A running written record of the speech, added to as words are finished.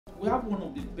we have one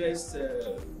of the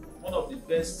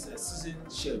best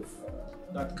seasoned chefs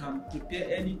that can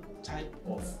prepare any type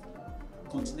of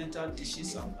continental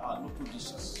dishes and our local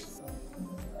dishes.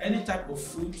 Any type of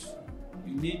food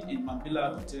you need in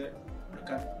Mambillah Hotel, I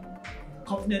can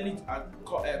confidently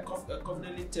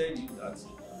tell you that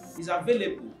it's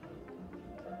available.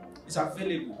 It's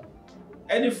available.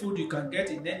 Any food you can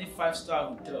get in any 5-star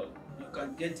hotel, you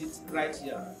can get it right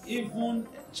here. Even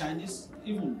Chinese,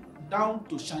 even down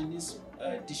to Chinese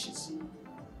dishes.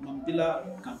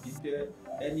 Mambillah can prepare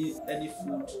any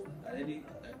food that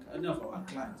any of our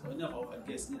clients or any of our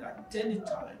guests need at any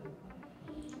time.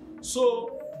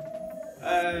 So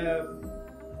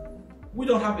we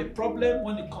don't have a problem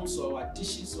when it comes to our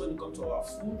dishes, when it comes to our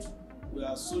food. We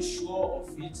are so sure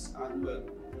of it, and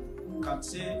we can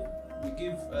say we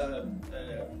give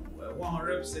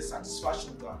 100%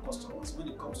 satisfaction to our customers when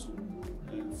it comes to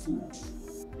food.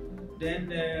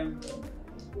 Then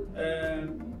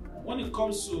when it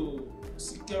comes to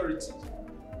security,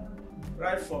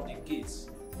 right from the gates,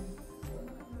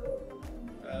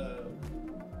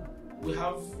 we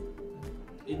have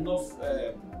enough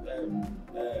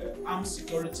armed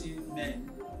security men.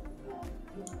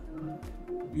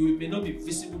 You may not be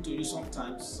visible to you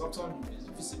sometimes. Sometimes you will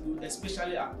be visible,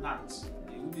 especially at night.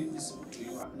 They will be visible to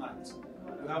you at night.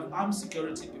 We have armed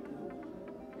security people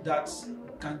that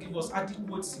can give us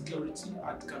adequate security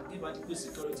and can give adequate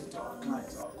security to our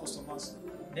clients, our customers,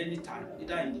 anytime,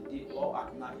 either in the day or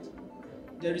at night.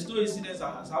 There is no incident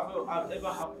that has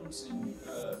ever happened in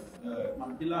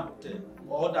Mambillah Hotel,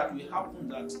 or that will happen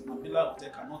that Mambillah Hotel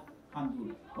cannot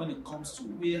handle when it comes to.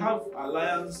 We have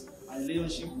alliance and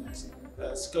relationship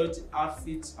with security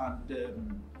outfits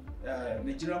and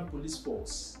Nigerian police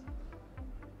force.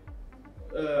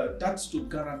 That's to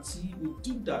guarantee, we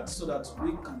do that so that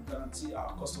we can guarantee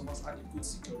our customers adequate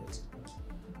security.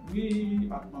 We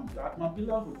at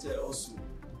Mambillah Hotel also,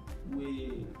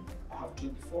 we have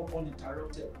 24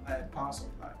 uninterrupted power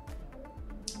supply.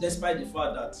 Despite the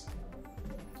fact that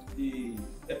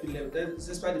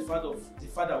despite the fact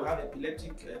that we have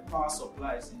epileptic power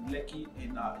supplies in Lekki,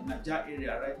 in Advert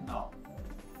area right now,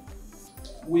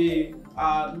 we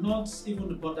are not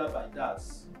even bothered by that.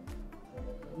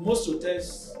 Most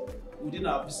hotels within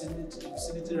our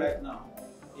vicinity right now,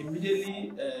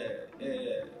 immediately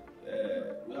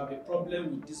we have a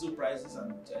problem with diesel prices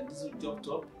and diesel jumped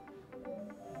up.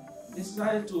 They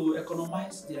decided to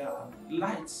economize their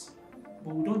lights,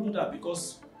 but we don't do that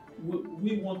because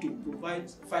we want to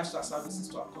provide 5-star services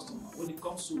to our customers when it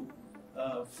comes to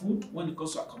food, when it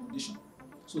comes to accommodation.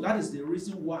 So that is the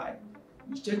reason why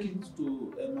you check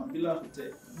into Mambillah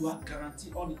Hotel, you are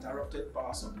guaranteed uninterrupted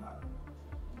power supply.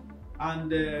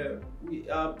 And we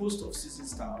are post of season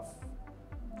staff.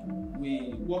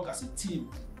 We work as a team.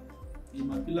 In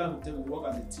Mambillah Hotel, we work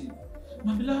as a team.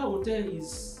 Mambillah Hotel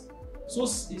is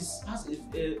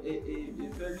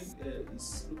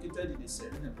located in a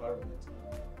serene environment,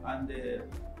 and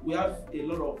we have a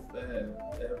lot of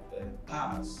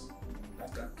bars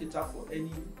that can cater for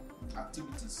any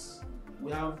activities.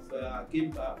 We have a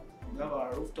game bar, we have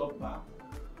our rooftop bar,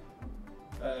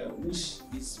 which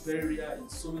is very rare in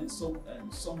some of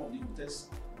the hotels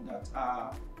that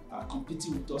are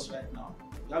competing with us right now.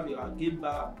 We have a game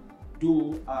bar,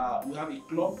 though we have a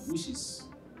club which is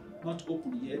not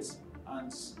open yet,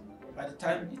 and by the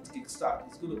time it kickstarts,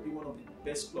 it's going to be one of the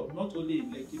best clubs, not only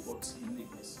in Lekki but in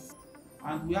Lagos.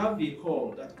 And we have a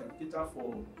hall that can cater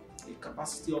for a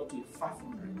capacity up to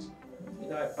 500,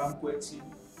 either a banqueting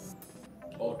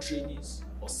or trainings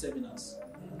or seminars.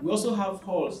 We also have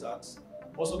halls that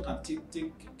also can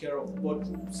take care of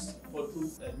boardroom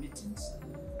meetings.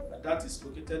 And that is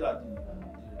located at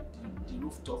the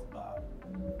rooftop bar.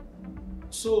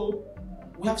 So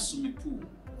we have swimming pool,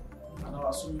 and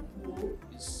our swimming pool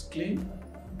is clean.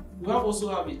 We also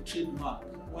have a trademark.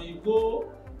 When you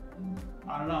go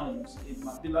around in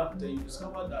Mambillah Hotel, you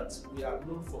discover that we are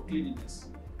known for cleanliness,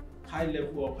 high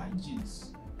level of hygiene.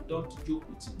 We don't joke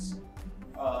with it.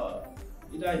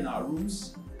 Either in our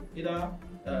rooms, either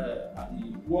at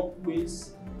the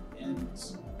workplace, and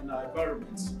in our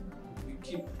environments, we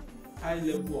keep high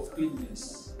level of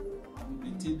cleanliness and we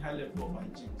maintain high level of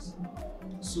hygiene.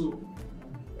 So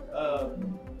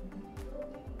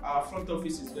our front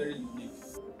office is very unique.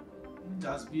 It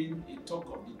has been a talk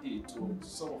of the day to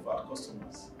some of our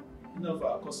customers. Many of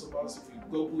our customers, if you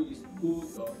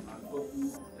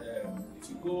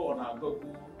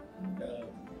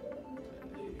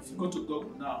go to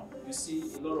Google now, you see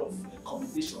a lot of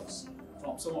commendations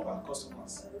from some of our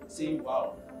customers saying,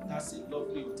 "Wow, that's a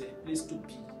lovely hotel, place to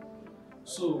be."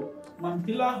 So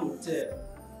Mambillah Hotel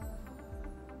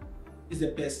is the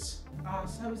best. Our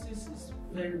services is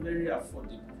very, very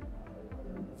affordable.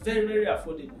 Very, very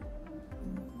affordable.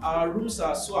 Our rooms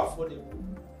are so affordable.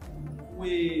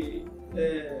 We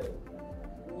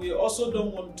also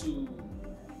don't want to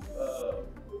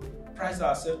price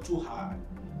ourselves too high.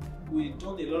 We've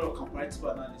done a lot of comparative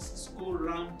analysis. Go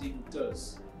around the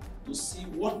hotels to see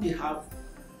what they have,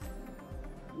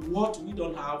 what we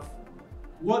don't have,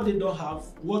 what they don't have,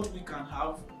 what we can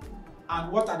have,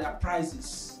 and what are their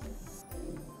prices.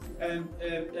 And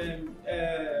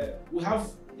we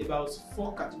have about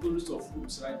 4 categories of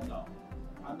rooms right now,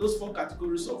 and those 4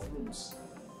 categories of rooms,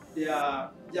 they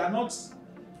are the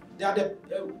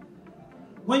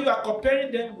when you are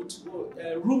comparing them with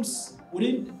rooms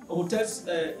within hotels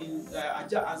in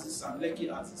Aja Aziz and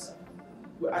Lekki Aziz,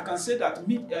 I can say that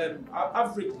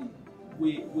averagely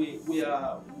we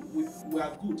are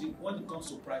good when it comes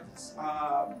to prices.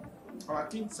 Our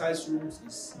king size rooms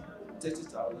is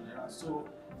 30,000 naira.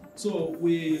 So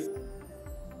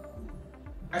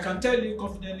I can tell you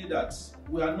confidently that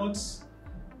we are not.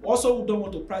 Also, we don't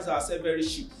want to price ourselves very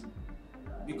cheap,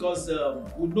 because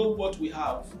we know what we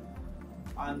have,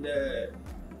 and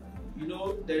you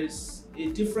know, there is a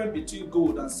difference between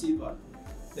gold and silver.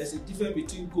 There's a difference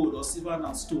between gold or silver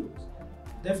and stone.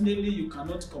 Definitely, you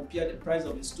cannot compare the price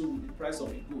of a stone with the price of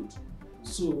a gold.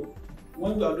 So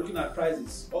when we are looking at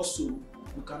prices, also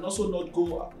we can also not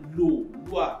go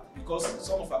lower, because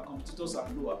some of our competitors are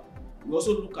lower. We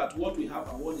also look at what we have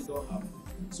and what they don't have.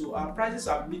 So our prices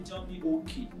are mediumly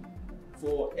okay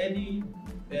for any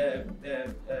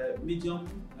medium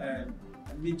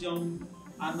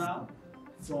earner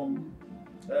from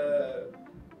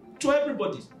to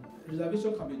everybody.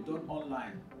 Reservation can be done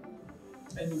online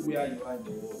anywhere you are in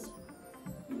the world.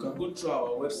 You can go through our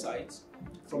website.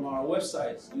 From our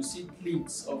website, you see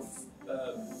links of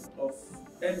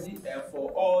MD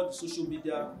for all the social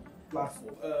media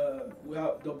platforms. We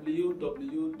have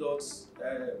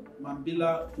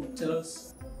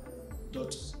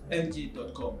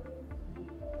www.mambillahhotels.ng.com.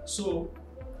 So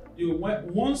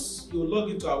once you log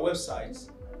into our website,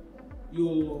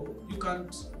 you can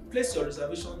place your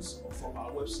reservations from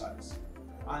our website,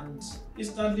 and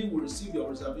instantly we receive your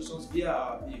reservations via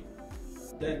our mail.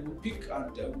 Then we pick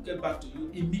and we get back to you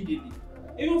immediately.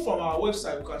 Even from our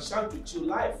website, we can chat with you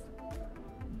live.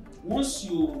 Once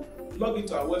you log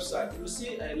into our website, you will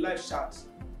see a live chat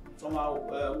from our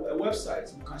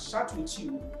website. We can chat with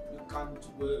you. We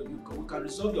can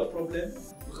resolve your problem.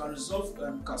 We can solve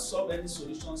any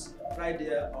solutions right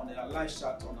there on a live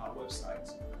chat on our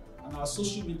website. And our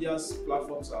social media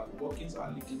platforms are working. Our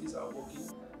LinkedIn's are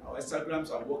working. Our Instagrams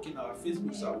are working. Our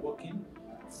Facebooks are working.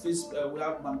 We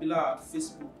have Mambillah at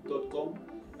facebook.com.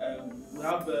 We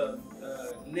have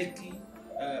Lekki.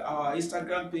 Our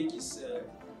Instagram page is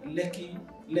Lekki,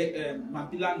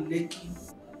 Mambillah Lekki.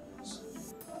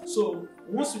 So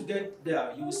once you get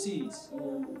there, you will see it.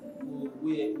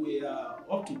 We are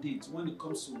up to date when it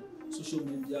comes to social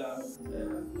media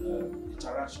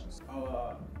interactions.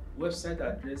 Our website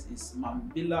address is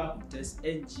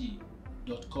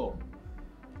mambillahhotelsng.com.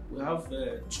 We have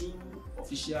 2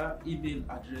 official email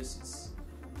addresses.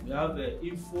 We have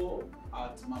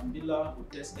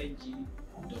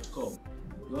info@mambillahhotelsng.com.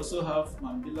 We also have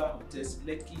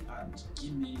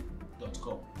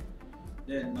mambillahhotelslekki@gmail.com.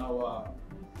 Then our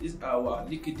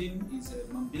LinkedIn is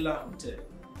Mambillah Hotel,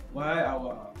 while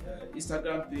our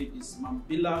Instagram page is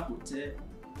Mambillah Hotel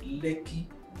Lekki,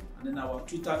 and then our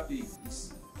Twitter page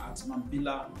is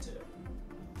 @Mambillah Hotel.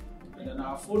 And then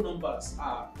our phone numbers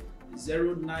are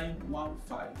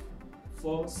 0915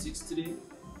 463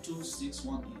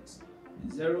 2618,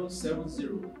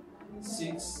 070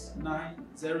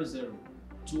 6900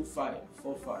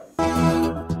 2545.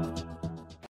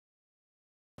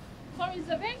 For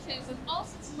reservations and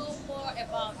also to know more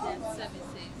about their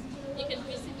services, you can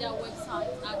visit their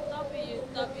website at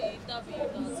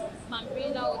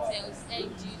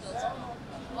www.mambillahhotelsng.com,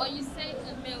 or you send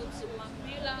a mail to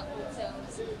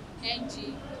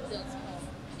mambillahhotelsng.com.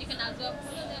 You can as well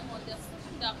follow them on their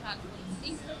social media platforms,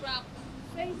 Instagram,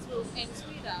 Facebook, and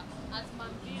Twitter at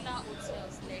Mambillah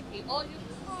Hotels Lekki, or you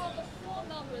can call the phone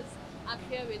numbers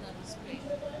appearing on the screen.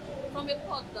 From a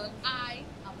pod that I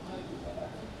am on.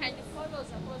 Kindly follow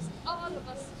us across all of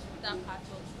our social media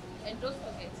platforms, and don't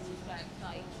forget to subscribe to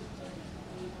our YouTube channel.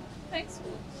 Thanks for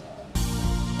watching.